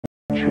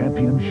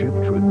championship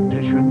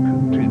tradition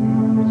continues.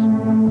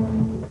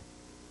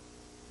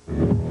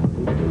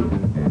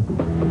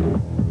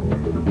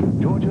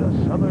 Georgia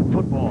Southern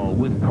football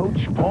with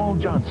Coach Paul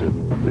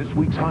Johnson. This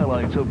week's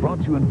highlights are brought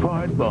to you in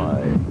part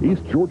by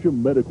East Georgia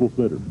Medical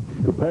Center.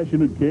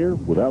 Compassionate care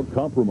without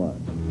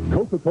compromise.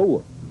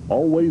 Coca-Cola,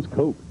 always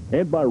Coke.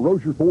 And by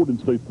Rozier Ford in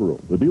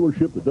Statesboro, the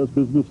dealership that does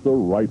business the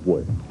right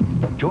way.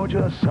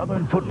 Georgia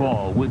Southern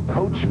football with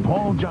Coach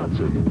Paul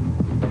Johnson.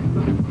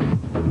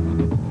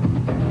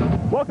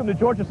 Welcome to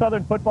Georgia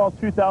Southern Football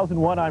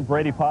 2001. I'm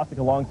Brady Postic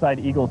alongside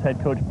Eagles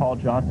head coach Paul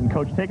Johnson.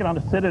 Coach, taking on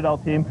the Citadel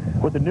team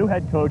with the new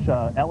head coach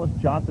Ellis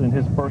Johnson in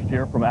his first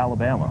year from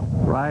Alabama.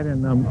 Right,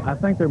 and I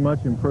think they're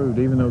much improved,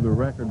 even though the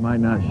record might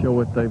not show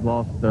it. They've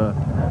lost a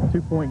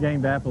 2-point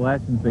game to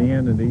Appalachian at the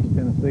end and East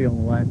Tennessee on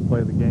the last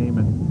play of the game,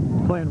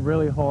 and playing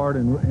really hard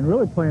and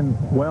really playing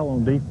well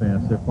on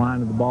defense. They're flying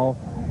to the ball.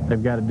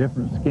 They've got a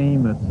different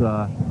scheme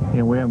that's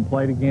we haven't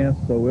played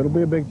against, so it'll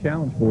be a big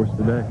challenge for us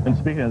today. And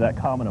speaking of that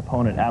common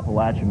opponent,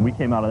 Appalachian, we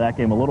came out of that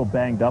game a little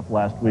banged up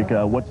last week.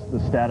 What's the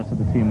status of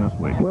the team this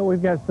week? Well,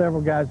 we've got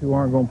several guys who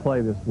aren't going to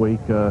play this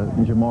week.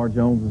 Jamar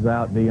Jones is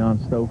out,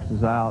 Deion Stokes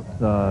is out,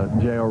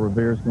 J.R.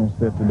 Revere's going to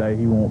sit today,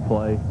 he won't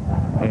play,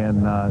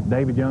 and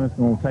David Young's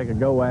going to take a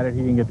go at it. He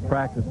didn't get to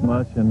practice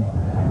much, and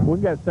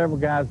we've got several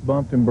guys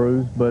bumped and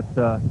bruised, but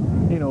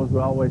as we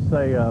always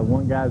say,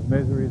 one guy's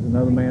misery is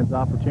another man's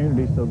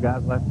opportunity, so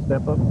guys will have to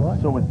step up and play.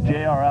 So with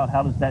J.R. out,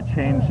 how does that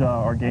change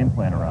our game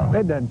plan around?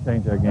 It doesn't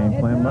change our game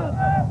plan.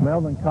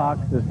 Melvin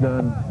Cox has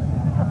done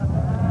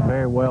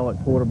very well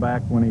at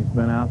quarterback when he's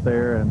been out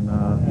there, and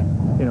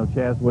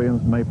Chaz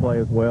Williams may play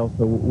as well,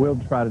 so we'll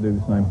try to do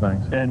the same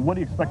things. And what do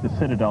you expect the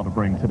Citadel to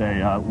bring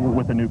today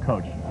with the new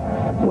coach?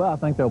 Well, I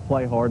think they'll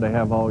play hard. They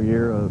have all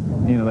year.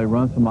 They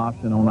run some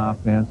option on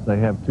offense. They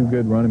have 2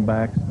 good running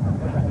backs,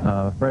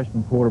 a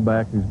freshman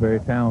quarterback who's very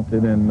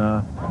talented, and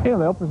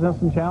they'll present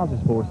some challenges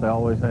for us. They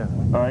always have.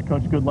 All right,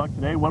 Coach, good luck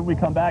today. When we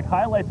come back,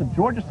 highlights of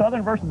Georgia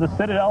Southern versus the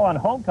Citadel on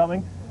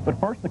homecoming. But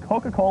first, the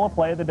Coca-Cola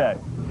play of the day.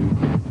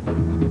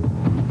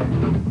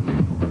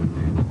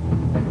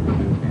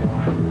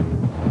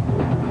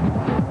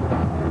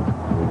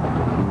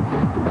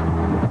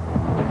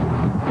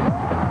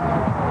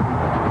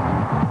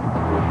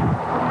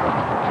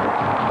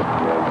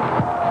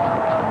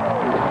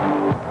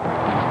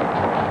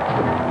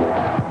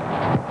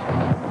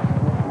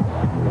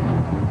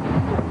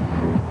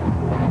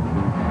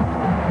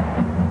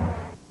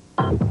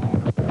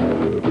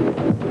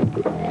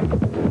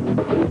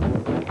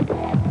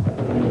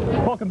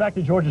 Back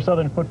to Georgia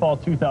Southern Football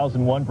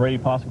 2001. Brady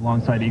Postic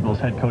alongside Eagles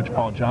head coach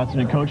Paul Johnson.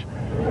 And Coach,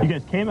 you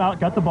guys came out,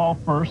 got the ball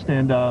first,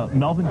 and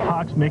Melvin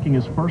Cox making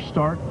his first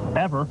start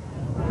ever.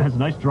 Has a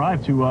nice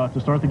drive to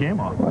start the game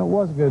off. Well, it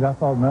was good. I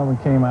thought Melvin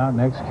came out and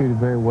executed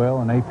very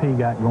well, and AP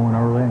got going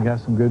early and got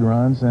some good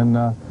runs, and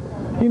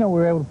we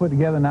were able to put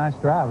together a nice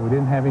drive. We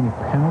didn't have any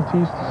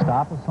penalties to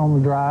stop us on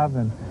the drive,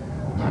 and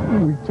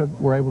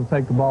were able to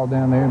take the ball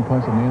down there and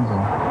punch it in the end zone.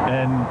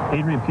 And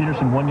Adrian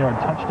Peterson, 1-yard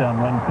touchdown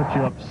run, put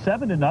you up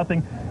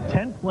 7-0.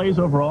 10 plays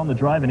overall on the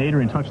drive, and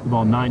Adrian touched the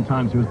ball 9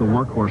 times. He was the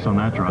workhorse on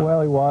that drive.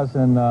 Well, he was,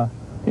 and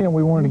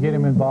we wanted to get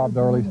him involved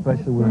early,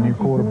 especially with a new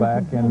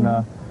quarterback.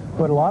 And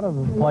but a lot of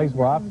the plays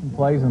were option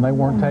plays, and they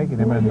weren't taking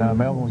him, and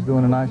Melvin was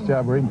doing a nice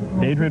job reading.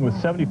 Adrian with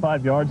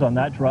 75 yards on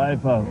that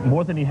drive,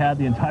 more than he had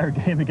the entire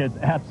game against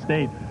App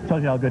State.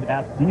 Tells you how good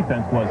App's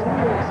defense was.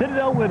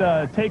 Citadel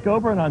would take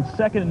over, and on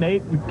 2nd and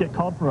 8, we'd get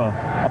called for a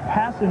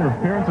pass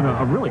interference and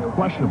a really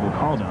questionable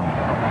call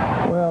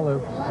down. Well, it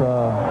was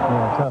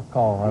a tough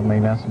call. I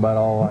mean, that's about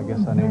all I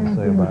guess I need to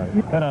say about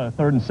it. Then on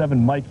 3rd and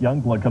 7, Mike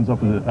Youngblood comes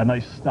up with a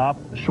nice stop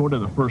short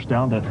of the first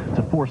down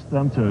to force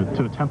them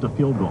to attempt a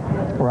field goal.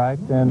 Right,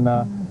 and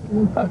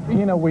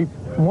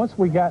once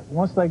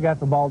they got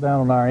the ball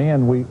down on our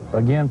end, we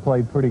again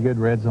played pretty good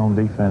red zone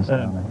defense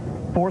down there.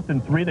 4th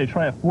and 3, they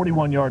try a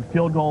 41-yard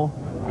field goal.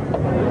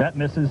 That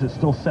misses. It's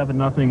still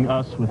 7-0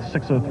 us with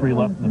 6:03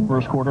 left in the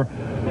first quarter.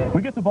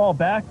 We get the ball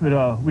back,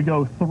 but we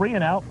go 3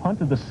 and out, punt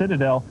to the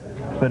Citadel.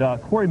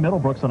 But Corey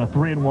Middlebrooks on a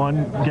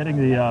 3-and-1, getting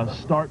the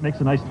start, makes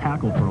a nice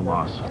tackle for a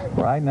loss.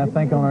 Right, and I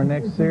think on our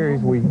next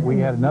series, we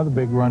had another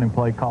big running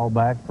play called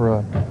back for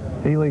a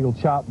illegal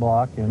chop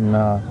block, and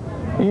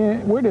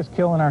we're just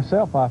killing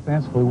ourselves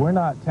offensively. We're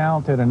not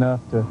talented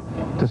enough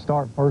to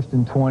start 1st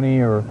and 20,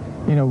 or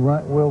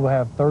we'll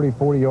have 30,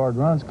 40-yard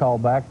runs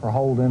called back for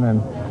holding,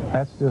 and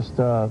that's just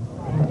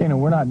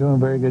we're not doing a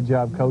very good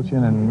job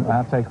coaching, and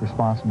I take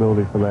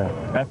responsibility for that.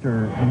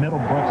 After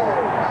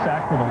Middlebrooks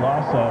sacked for the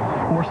loss,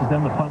 forces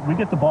them to punt. We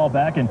get the ball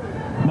back, and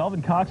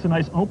Melvin Cox, a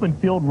nice open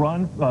field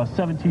run,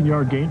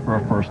 17-yard gain for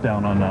a first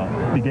down on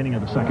the beginning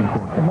of the second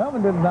quarter. Well,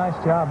 Melvin did a nice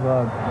job.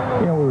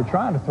 We were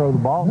trying to throw the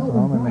ball to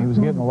him, and he was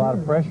getting a lot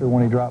of pressure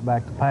when he dropped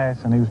back to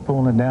pass, and he was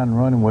pulling it down and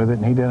running with it,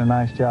 and he did a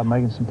nice job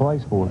making some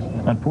plays for us.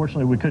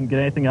 Unfortunately, we couldn't get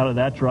anything out of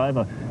that drive.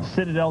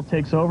 Citadel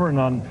takes over,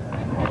 and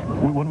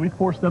when we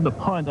forced them to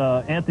punt,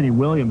 Anthony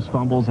Williams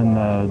fumbles,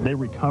 and they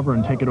recover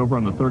and take it over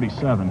on the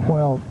 37.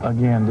 Well,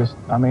 again,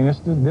 it's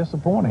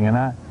disappointing,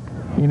 and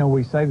you know,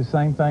 we say the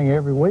same thing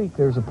every week.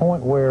 There's a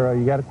point where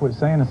you got to quit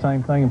saying the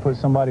same thing and put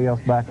somebody else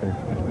back there.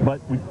 But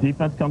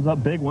defense comes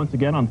up big once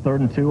again on 3rd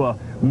and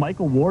 2.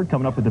 Michael Ward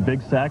coming up with a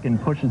big sack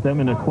and pushes them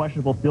into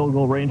questionable field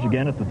goal range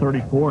again at the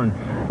 34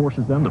 and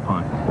forces them to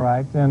punt.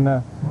 Right, and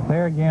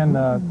there again,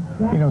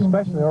 you know,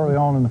 especially early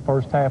on in the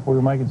first half, we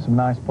were making some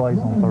nice plays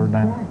on 3rd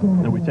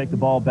down. Then we take the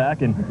ball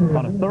back, and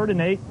on a 3rd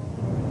and 8,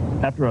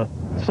 after a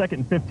 2nd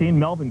and 15,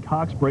 Melvin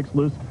Cox breaks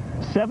loose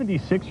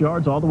 76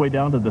 yards all the way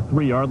down to the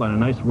 3-yard line. A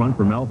nice run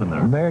for Melvin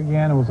there. There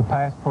again, it was a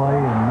pass play,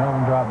 and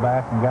Melvin dropped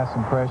back and got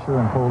some pressure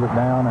and pulled it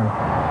down,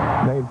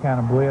 and they'd kind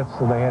of blitzed,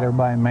 so they had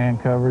everybody in man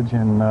coverage,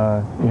 and,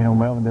 you know,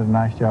 Melvin did a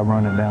nice job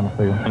running it down the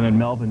field. And then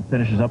Melvin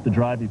finishes up the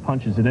drive. He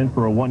punches it in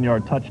for a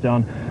 1-yard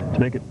touchdown to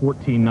make it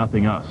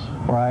 14-0 us.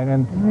 Right,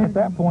 and at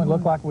that point, it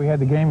looked like we had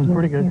the game in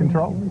pretty good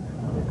control.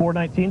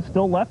 4:19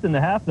 still left in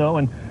the half, though,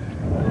 and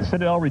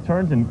Citadel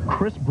returns, and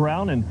Chris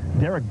Brown and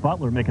Derek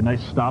Butler make a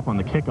nice stop on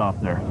the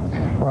kickoff there.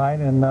 Right,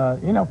 and,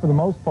 you know, for the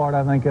most part,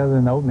 I think other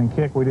than the opening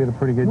kick, we did a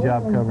pretty good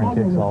job covering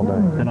kicks all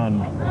day. Then on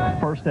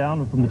 1st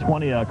down from the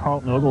 20,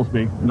 Carlton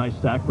Oglesby, nice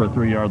sack for a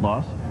 3-yard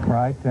loss.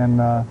 Right,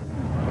 and,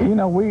 you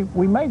know,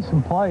 we made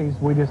some plays.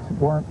 We just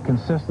weren't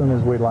consistent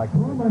as we'd like to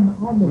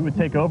be. We would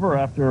take over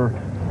after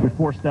we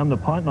forced them to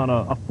punt. And on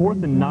a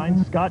 4th and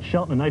 9, Scott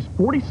Shelton, a nice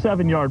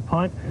 47-yard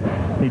punt.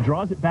 And he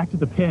draws it back to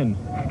the pin.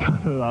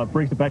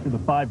 Brings it back to the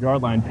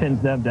 5-yard line,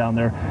 pins them down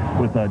there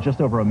with just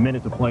over a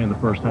minute to play in the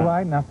first half.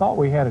 Right, and I thought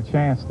we had a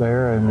chance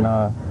there, and,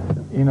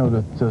 you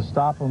know, to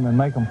stop them and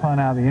make them punt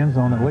out of the end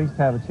zone, at least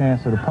have a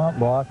chance at a punt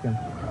block.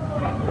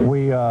 And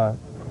we,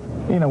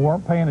 you know,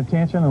 weren't paying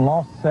attention and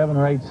lost 7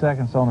 or 8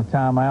 seconds on a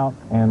timeout.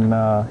 And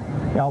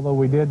although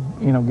we did,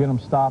 you know, get them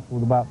stopped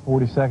with about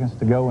 40 seconds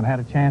to go and had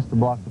a chance to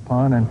block the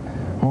punt, and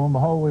lo and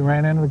behold, we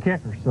ran into the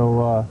kicker.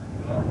 So,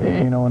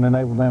 you know, and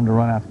enabled them to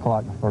run out the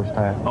clock in the first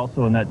half.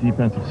 Also in that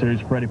defensive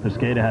series, Freddie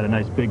Piscata had a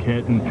nice big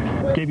hit and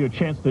gave you a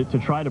chance to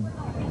try to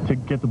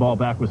get the ball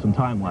back with some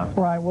time left.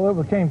 Right, well,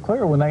 it became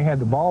clear when they had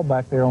the ball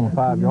back there on the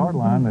 5-yard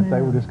line that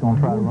they were just going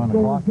to try to run the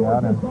clock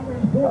out.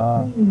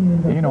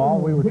 And, you know, all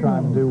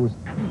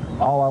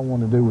I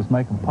wanted to do was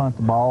make them punt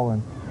the ball,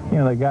 and, you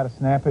know, they got to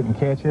snap it and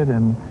catch it,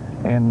 and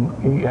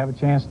you have a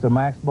chance to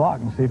max block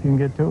and see if you can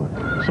get to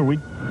it. So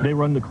they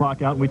run the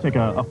clock out, and we take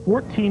a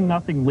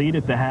 14-0 lead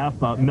at the half.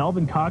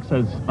 Melvin Cox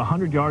has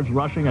 100 yards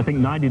rushing, I think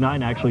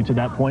 99 actually to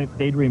that point.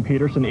 Adrian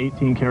Peterson,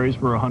 18 carries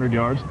for 100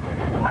 yards.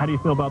 How do you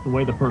feel about the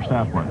way the first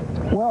half went?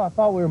 Well, I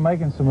thought we were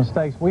making some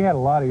mistakes. We had a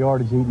lot of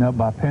yardage eaten up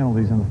by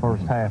penalties in the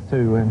first half,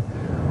 too. And,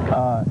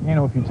 you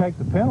know, if you take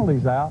the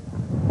penalties out,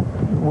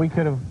 we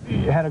could have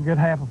had a good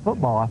half of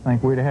football. I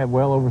think we'd have had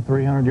well over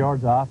 300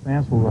 yards of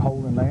offense. We were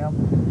holding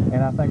them,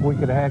 and I think we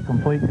could have had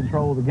complete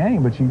control of the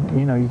game. But you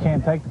know, you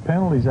can't take the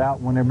penalties out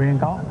when they're being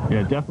called.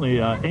 Yeah, definitely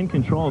in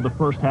control of the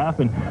first half.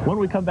 And when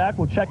we come back,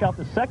 we'll check out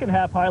the second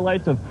half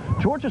highlights of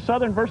Georgia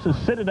Southern versus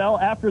Citadel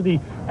after the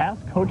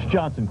Ask Coach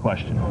Johnson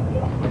question.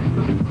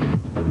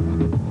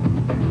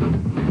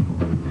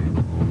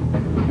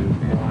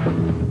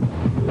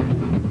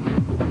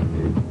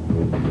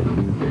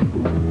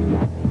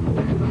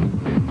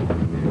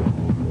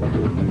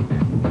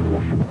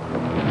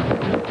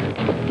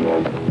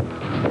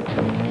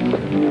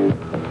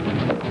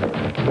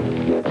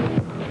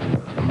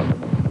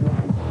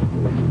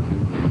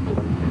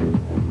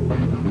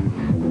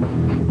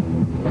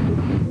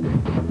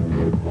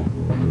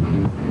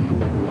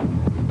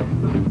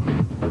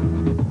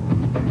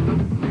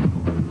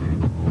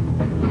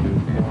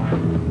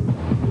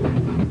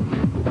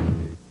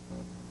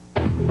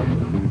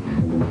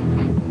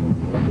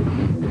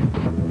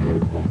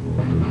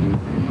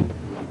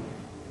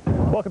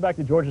 Welcome back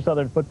to Georgia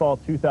Southern Football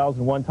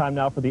 2001. Time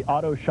now for the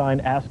Auto Shine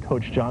Ask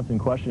Coach Johnson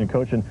question. And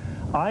Coach, and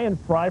Ian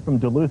Fry from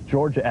Duluth,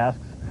 Georgia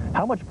asks,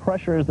 how much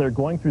pressure is there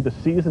going through the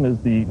season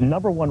as the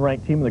 #1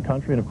 ranked team in the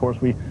country? And of course,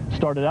 we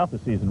started out the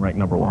season ranked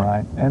 #1.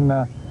 Right, and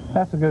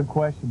that's a good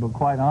question, but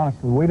quite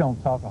honestly, we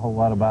don't talk a whole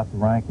lot about the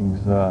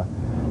rankings.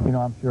 You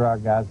know, I'm sure our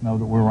guys know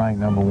that we're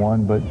ranked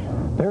 #1, but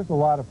there's a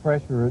lot of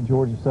pressure at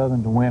Georgia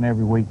Southern to win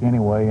every week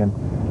anyway, and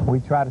we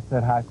try to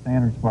set high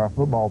standards for our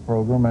football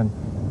program and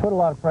put a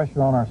lot of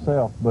pressure on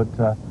ourselves. But,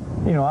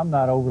 you know, I'm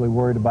not overly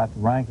worried about the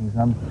rankings.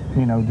 I'm,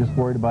 you know, just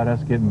worried about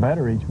us getting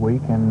better each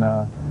week, and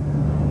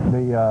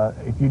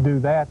if you do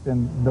that,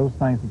 then those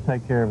things will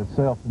take care of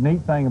itself. The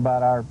neat thing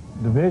about our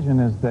division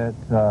is that,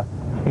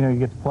 you know, you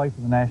get to play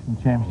for the national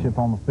championship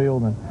on the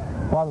field, and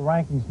while the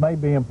rankings may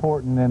be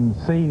important in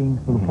seeding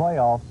for the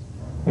playoffs,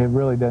 it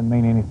really doesn't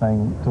mean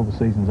anything until the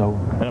season's over.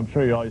 And I'm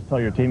sure you always tell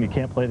your team you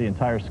can't play the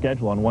entire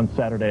schedule on one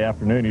Saturday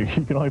afternoon. You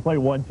can only play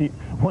one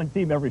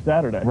team every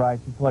Saturday. Right,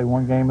 you play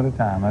one game at a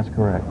time. That's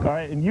correct. All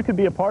right, and you can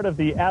be a part of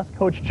the Ask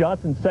Coach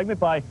Johnson segment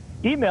by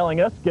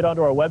emailing us. Get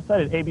onto our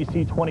website at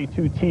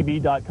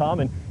abc22tv.com,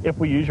 and if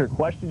we use your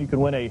question, you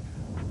can win a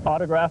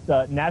autographed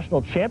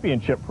national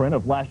championship print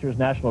of last year's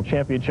national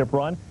championship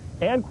run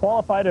and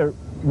qualify to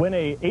win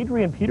a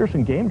Adrian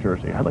Peterson game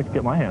jersey. I'd like to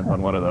get my hands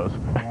on one of those.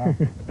 Wow.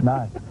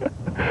 Nice.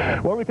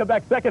 When we come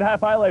back, second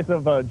half highlights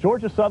of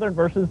Georgia Southern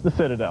versus the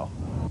Citadel.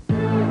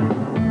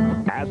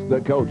 Ask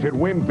the Coach and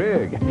win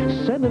big.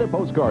 Send in a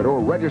postcard or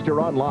register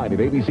online at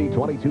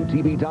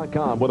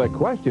abc22tv.com with a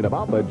question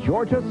about the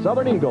Georgia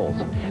Southern Eagles.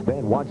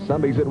 Then watch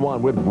Sundays at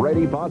 1 with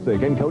Brady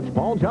Bosick and Coach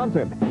Paul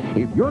Johnson.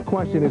 If your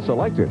question is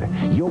selected,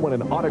 you'll win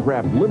an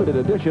autographed limited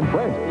edition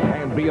print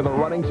and be in the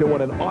running to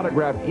win an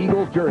autographed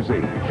Eagles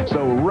jersey.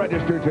 So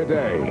register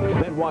today.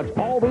 Then watch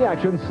all the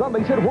action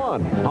Sundays at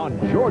 1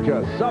 on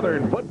Georgia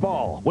Southern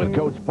Football with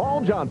Coach Paul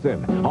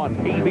Johnson on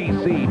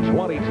ABC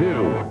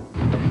 22.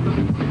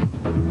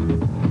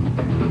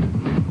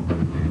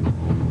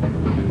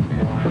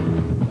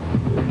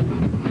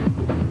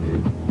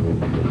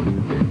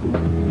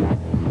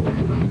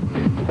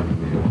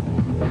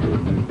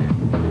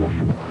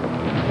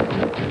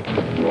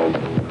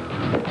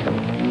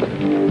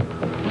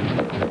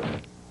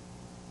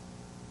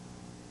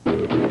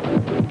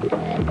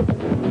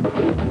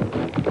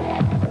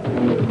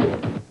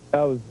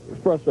 That was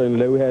frustrating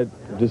today. We had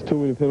just too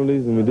many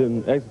penalties and we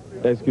didn't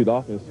execute the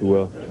offense too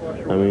well.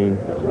 I mean,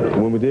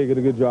 when we did get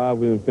a good drive,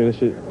 we didn't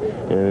finish it,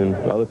 and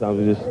other times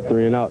we just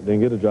 3 and out, didn't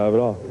get a drive at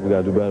all. We got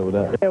to do better with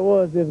that. It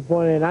was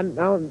disappointing. I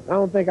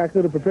don't think I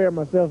could have prepared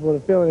myself for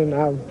the feeling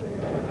of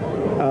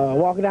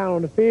walking down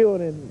on the field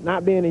and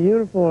not being in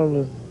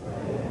uniform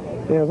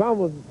was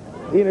almost,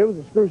 it was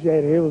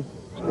excruciating. It was,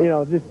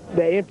 just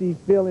the empty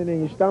feeling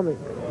in your stomach.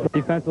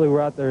 Defensively,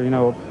 we're out there,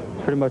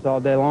 pretty much all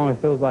day long. It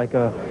feels like,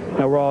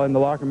 we're all in the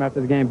locker room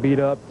after the game, beat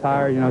up,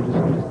 tired,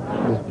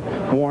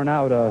 just worn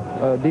out.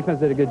 Defense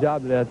did a good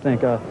job today, I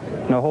think.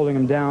 Holding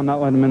them down,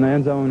 not letting them in the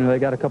end zone. They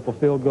got a couple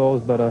field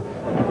goals, but a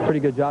pretty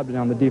good job today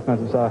on the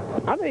defensive side.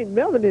 I think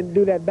Melvin didn't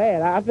do that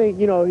bad. I think,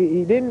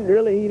 he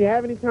didn't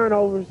have any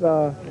turnovers.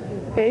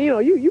 And,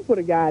 you put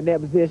a guy in that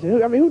position.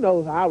 Who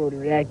knows how I would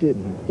have reacted,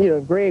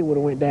 if Greg would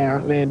have went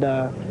down. And,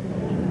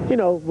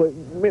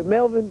 but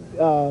Melvin,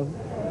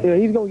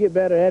 he's going to get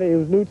better at it. It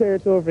was new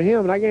territory for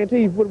him. And I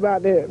guarantee you, put him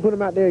out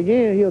there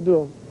again, he'll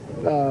do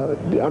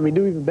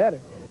even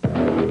better.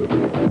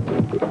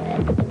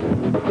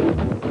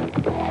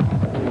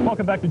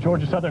 Welcome back to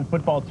Georgia Southern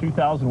Football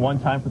 2001.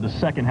 Time for the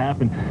second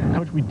half. And,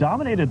 Coach, we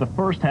dominated the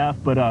first half,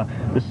 but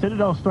the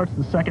Citadel starts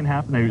the second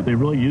half, and they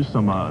really used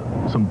some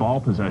ball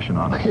possession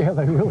on us. Yeah,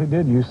 they really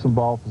did use some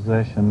ball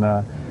possession.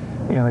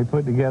 They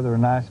put together a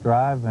nice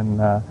drive and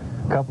a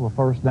couple of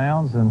first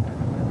downs, and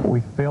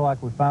we feel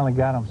like we finally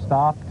got them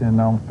stopped.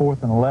 And on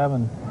 4th and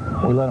 11,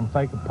 we let them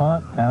take a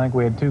punt. I think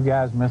we had 2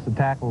 guys miss the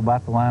tackle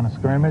about the line of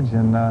scrimmage,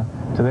 and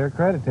to their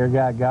credit, their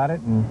guy got it,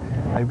 and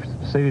they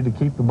proceeded to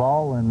keep the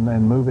ball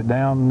and move it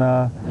down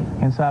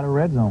inside the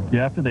red zone.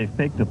 Yeah, after they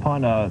faked the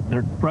punt,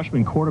 their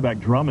freshman quarterback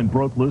Drummond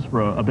broke loose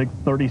for a big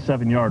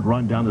 37-yard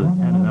run down to the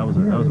 10, and that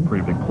was a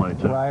pretty big play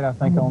too. Right, I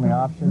think on the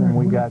option, and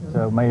we got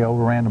May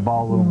overran the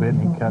ball a little bit,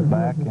 and he cut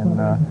back, and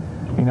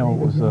it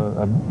was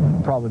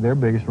probably their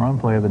biggest run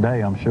play of the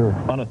day, I'm sure.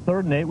 On a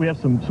 3rd and 8, we have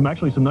some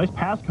nice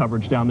pass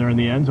coverage down there in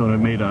the end zone. It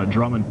made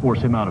Drummond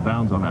force him out of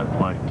bounds on that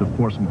play to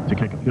force him to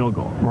kick a field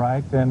goal.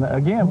 Right, and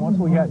again, once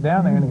we got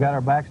down there and got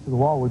our backs to the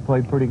wall, we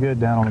played pretty good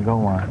down on the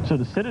goal line. So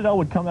the Citadel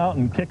would come out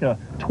and kick a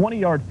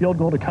 20-yard field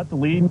goal to cut the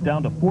lead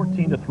down to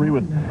 14-3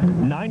 with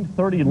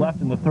 9:30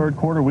 left in the 3rd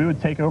quarter. We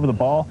would take over the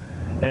ball.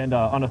 And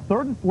on a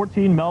 3rd and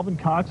 14, Melvin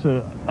Cox,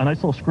 a nice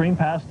little screen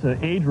pass to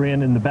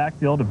Adrian in the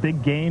backfield, a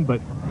big gain, but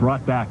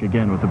brought back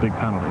again with a big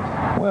penalty.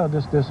 Well,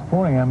 just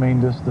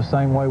disappointing. just the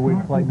same way we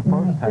played in the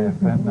first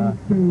half.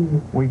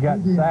 And we got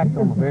sacked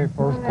on the very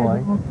first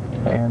play,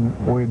 and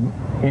we,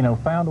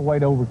 found a way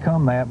to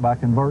overcome that by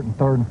converting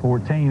 3rd and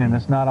 14, and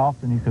it's not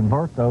often you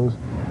convert those.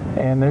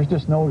 And there's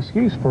just no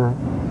excuse for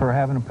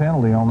having a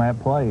penalty on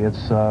that play.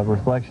 It's a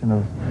reflection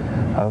of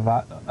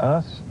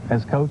us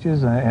as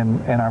coaches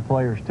and our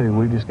players too.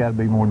 We've just got to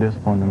be more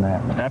disciplined than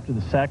that. After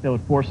the sack, that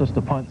would force us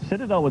to punt.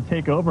 Citadel would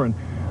take over, and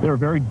they were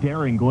very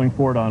daring going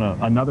forward on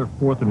another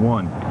 4th and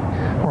 1.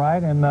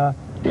 Right, and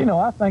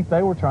I think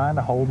they were trying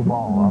to hold the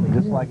ball.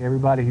 Just like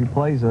everybody who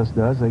plays us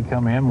does. They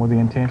come in with the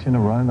intention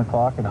of running the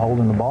clock and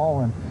holding the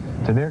ball, and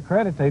to their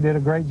credit, they did a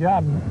great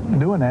job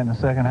doing that in the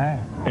second half.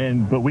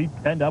 But we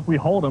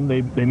hold them.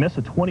 They miss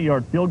a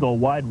 20-yard field goal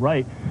wide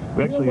right.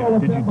 We actually,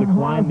 did you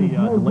decline the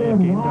delay of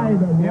game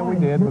down? Yeah, we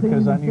did,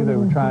 because I knew they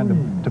were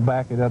trying to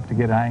back it up to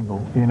get an angle.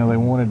 They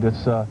wanted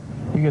this,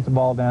 you get the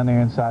ball down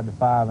there inside the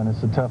 5, and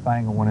it's a tough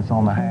angle when it's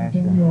on the hash.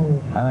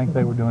 And I think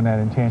they were doing that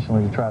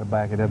intentionally to try to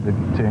back it up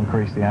to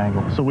increase the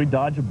angle. So we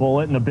dodge a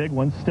bullet, and a big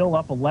one, still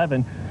up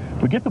 11.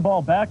 We get the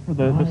ball back for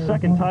the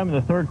second time in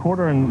the 3rd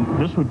quarter, and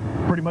this would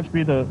pretty much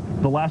be the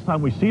last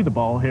time we see the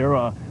ball here.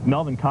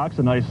 Melvin Cox,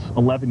 a nice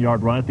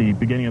 11-yard run at the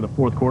beginning of the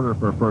 4th quarter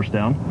for a first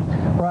down.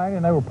 Right,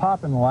 and they were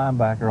popping the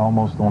linebacker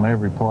almost on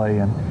every play,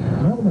 and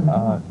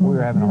we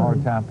were having a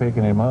hard time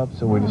picking him up,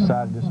 so we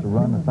decided just to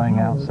run the thing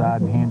outside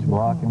and hinge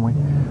block, and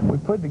we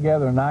put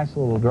together a nice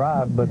little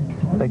drive, but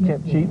they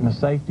kept cheating the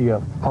safety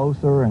up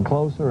closer and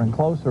closer and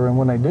closer, and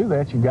when they do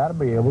that, you got to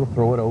be able to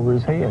throw it over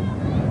his head.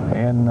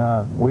 And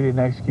we didn't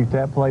execute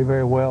that play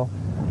very well.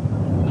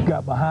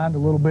 Got behind a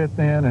little bit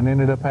then and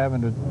ended up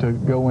having to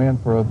go in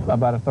for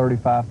about a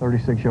 35,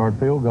 36-yard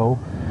field goal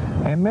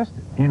and missed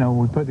it. you know,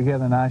 we put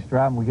together a nice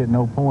drive and we get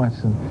no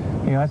points. And,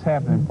 you know, that's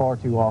happening far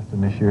too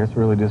often this year. It's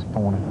really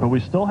disappointing. But we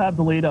still have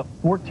the lead up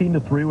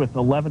 14-3 with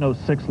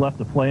 11:06 left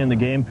to play in the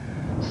game.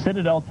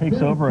 Citadel takes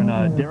over,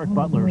 and Derek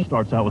Butler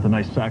starts out with a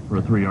nice sack for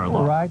a 3-yard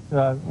loss. Right.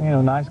 You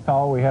know, nice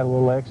call. We had a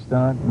little X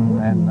stunt,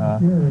 and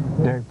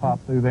Derek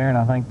popped through there, and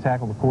I think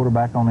tackled the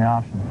quarterback on the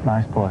option.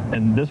 Nice play.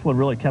 And this one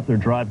really kept their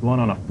drive going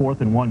on a 4th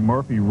and 1.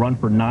 Murphy run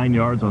for 9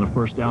 yards on a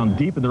first down.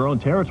 Deep in their own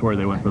territory,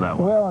 they went for that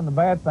one. Well, and the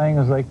bad thing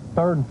is they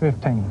 3rd and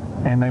 15,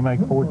 and they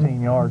make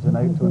 14 yards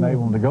and to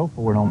enable them to go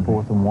for it on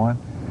 4th and 1.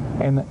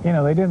 And, you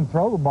know, they didn't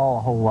throw the ball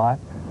a whole lot.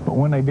 But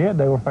when they did,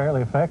 they were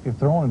fairly effective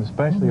throwing it,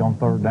 especially on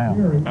 3rd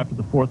down. After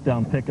the 4th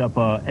down pickup,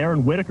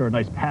 Aaron Whitaker, a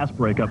nice pass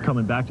breakup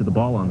coming back to the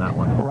ball on that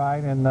one.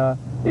 Right, and,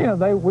 you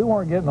know, we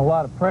weren't getting a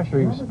lot of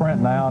pressure. He was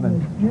sprinting out,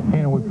 and,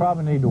 you know, we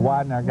probably need to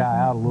widen our guy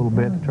out a little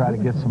bit to try to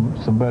get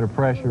some better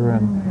pressure.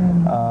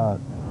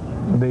 And,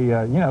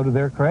 you know, to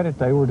their credit,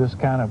 they were just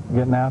kind of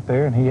getting out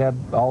there, and he had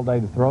all day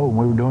to throw, and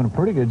we were doing a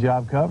pretty good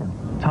job covering.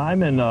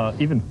 Time and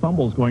even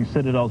fumbles going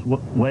Citadel's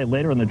way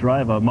later in the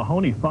drive.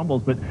 Mahoney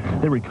fumbles, but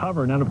they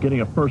recover and end up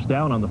getting a first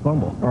down on the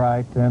fumble.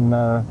 Right, and,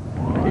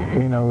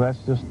 you know, that's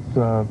just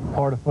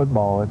part of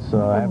football. It's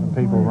having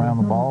people around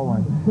the ball,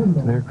 and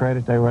to their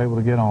credit, they were able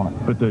to get on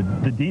it. But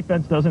the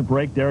defense doesn't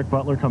break. Derek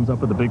Butler comes up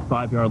with a big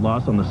 5-yard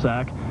loss on the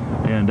sack,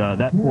 and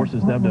that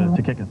forces them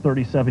to kick a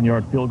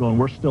 37-yard field goal, and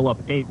we're still up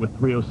 8 with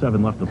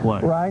 3:07 left to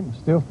play. Right,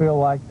 still feel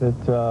like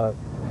that,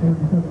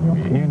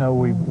 you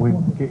know,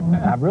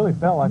 I really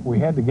felt like we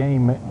had the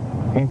game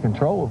in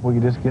control if we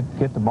could just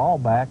get the ball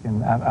back,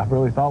 and I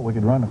really thought we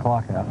could run the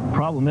clock out.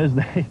 Problem is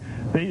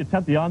they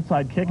attempt the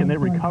onside kick and they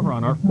recover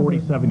on our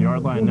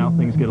 47-yard line. Now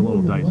things get a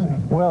little dicey.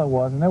 Well, it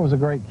was, and it was a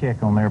great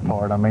kick on their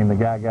part. I mean, the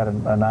guy got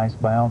a nice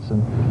bounce,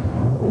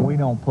 and we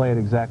don't play it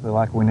exactly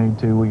like we need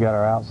to. We got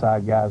our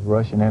outside guys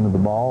rushing into the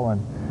ball,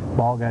 and the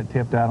ball got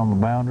tipped out on the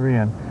boundary,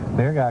 and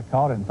their guy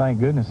caught it, and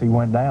thank goodness he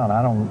went down.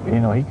 You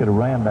know, he could have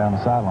ran down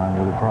the sideline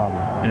with it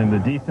probably. And the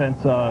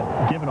defense,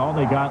 given all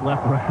they got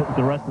left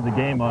the rest of the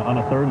game on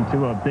a 3rd and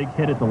 2, a big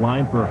hit at the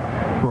line for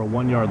a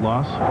 1-yard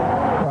loss.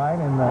 Right,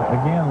 and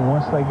again,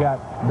 once they got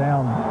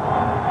down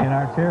in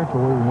our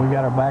territory, when we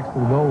got our backs to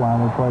the goal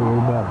line, we played a little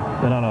better.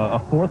 Then on a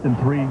 4th and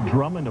 3,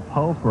 Drummond to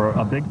Poe for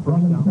a big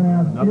first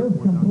down. Another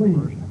 4th down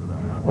conversion.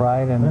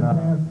 Right, and,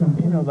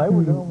 you know, they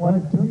were doing what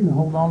it took to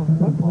hold on to the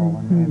football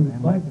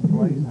and making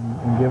plays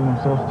and giving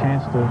themselves a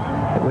chance to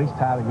at least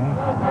tie the game.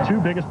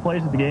 2 biggest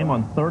plays of the game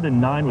on 3rd and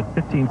 9 with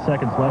 15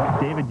 seconds left.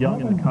 David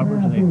Young in the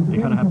coverage, and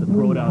they kind of have to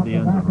throw it out of the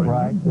end zone.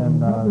 Right,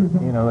 and,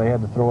 you know, they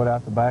had to throw it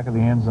out the back of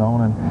the end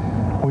zone,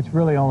 and which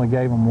really only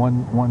gave them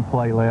one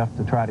play left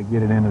to try to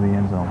get it into the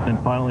end zone. And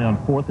finally on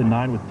 4th and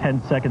 9 with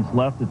 10 seconds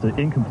left, it's an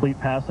incomplete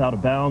pass out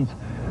of bounds.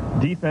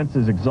 Defense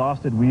is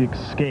exhausted. We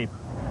escape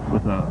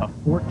with a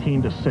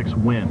 14-6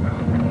 win.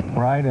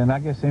 Right, and I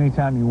guess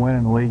anytime you win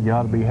in the league, you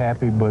ought to be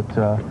happy, but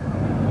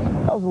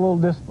I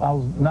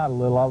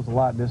was a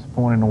lot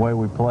disappointed in the way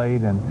we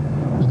played, and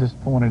was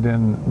disappointed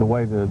in the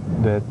way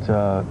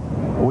that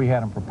we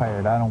had them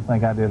prepared. I don't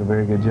think I did a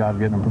very good job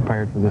getting them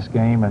prepared for this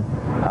game, and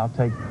I'll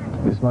take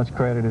as much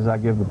credit as I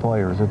give the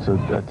players. It's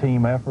a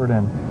team effort,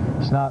 and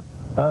it's not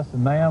us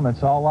and them,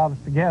 it's all of us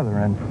together,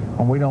 and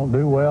when we don't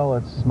do well,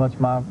 it's as much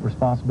my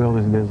responsibility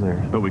as it is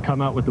theirs. But we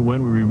come out with the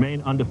win. We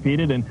remain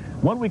undefeated, and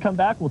when we come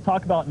back, we'll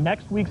talk about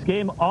next week's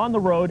game on the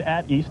road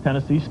at East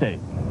Tennessee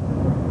State.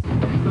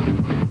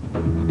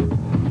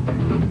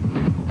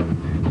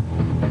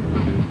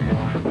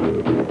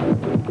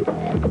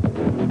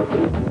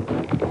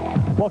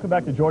 Welcome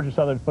back to Georgia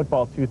Southern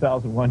Football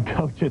 2001.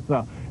 Coach,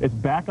 it's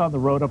back on the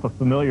road, up a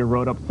familiar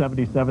road, up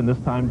 77, this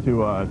time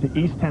to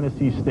East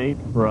Tennessee State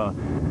for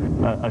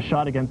a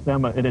shot against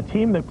them, and a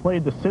team that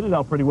played the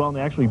Citadel pretty well, and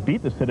they actually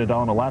beat the Citadel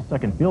on a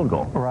last-second field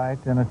goal. Right,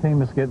 and a team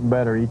that's getting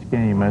better each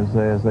game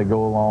as they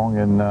go along,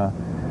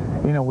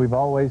 and you know, we've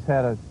always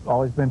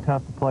been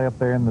tough to play up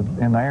there in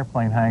the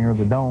airplane hangar,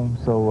 the dome,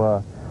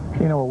 so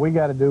you know, what we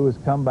got to do is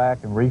come back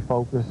and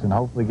refocus and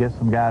hopefully get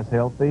some guys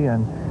healthy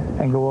and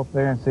go up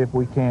there and see if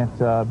we can't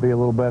be a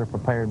little better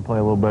prepared and play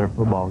a little better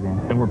football game.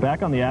 And we're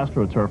back on the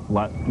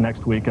AstroTurf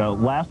next week.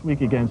 Last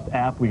week against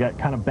App, we got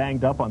kind of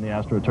banged up on the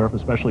AstroTurf,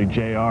 especially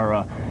JR.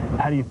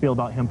 How do you feel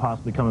about him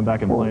possibly coming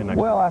back and playing next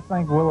week? Well, I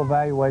think we'll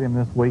evaluate him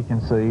this week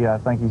and see. I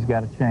think he's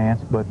got a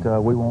chance, but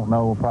we won't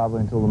know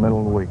probably until the middle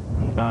of the week.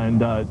 And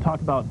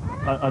talk about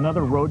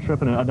another road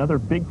trip and another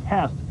big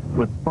test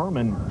with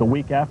Furman the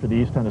week after the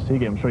East Tennessee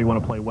game. I'm sure you want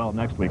to play well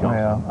next week also.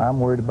 Yeah, I'm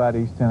worried about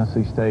East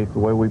Tennessee State. The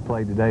way we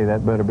played today,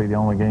 that better be the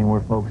only game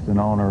we're focusing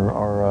on,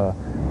 or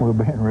we'll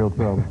be in real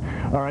trouble.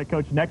 All right,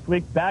 Coach, next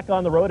week back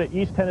on the road at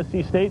East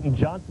Tennessee State in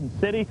Johnson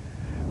City.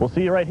 We'll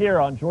see you right here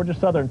on Georgia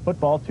Southern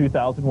Football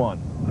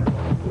 2001.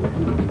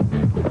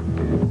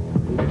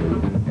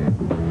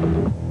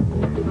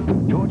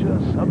 Georgia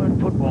Southern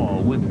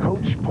Football with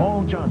Coach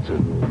Paul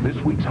Johnson. This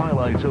week's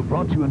highlights are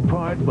brought to you in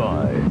part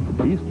by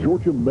East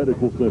Georgia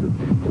Medical Center.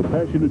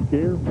 Compassionate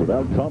care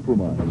without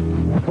compromise.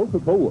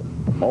 Coca-Cola,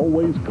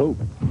 always Coke.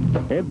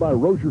 And by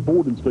Rozier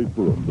Ford in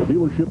Statesboro, the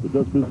dealership that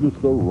does business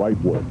the right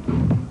way.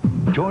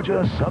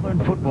 Georgia Southern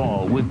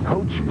football with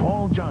Coach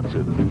Paul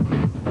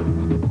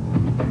Johnson.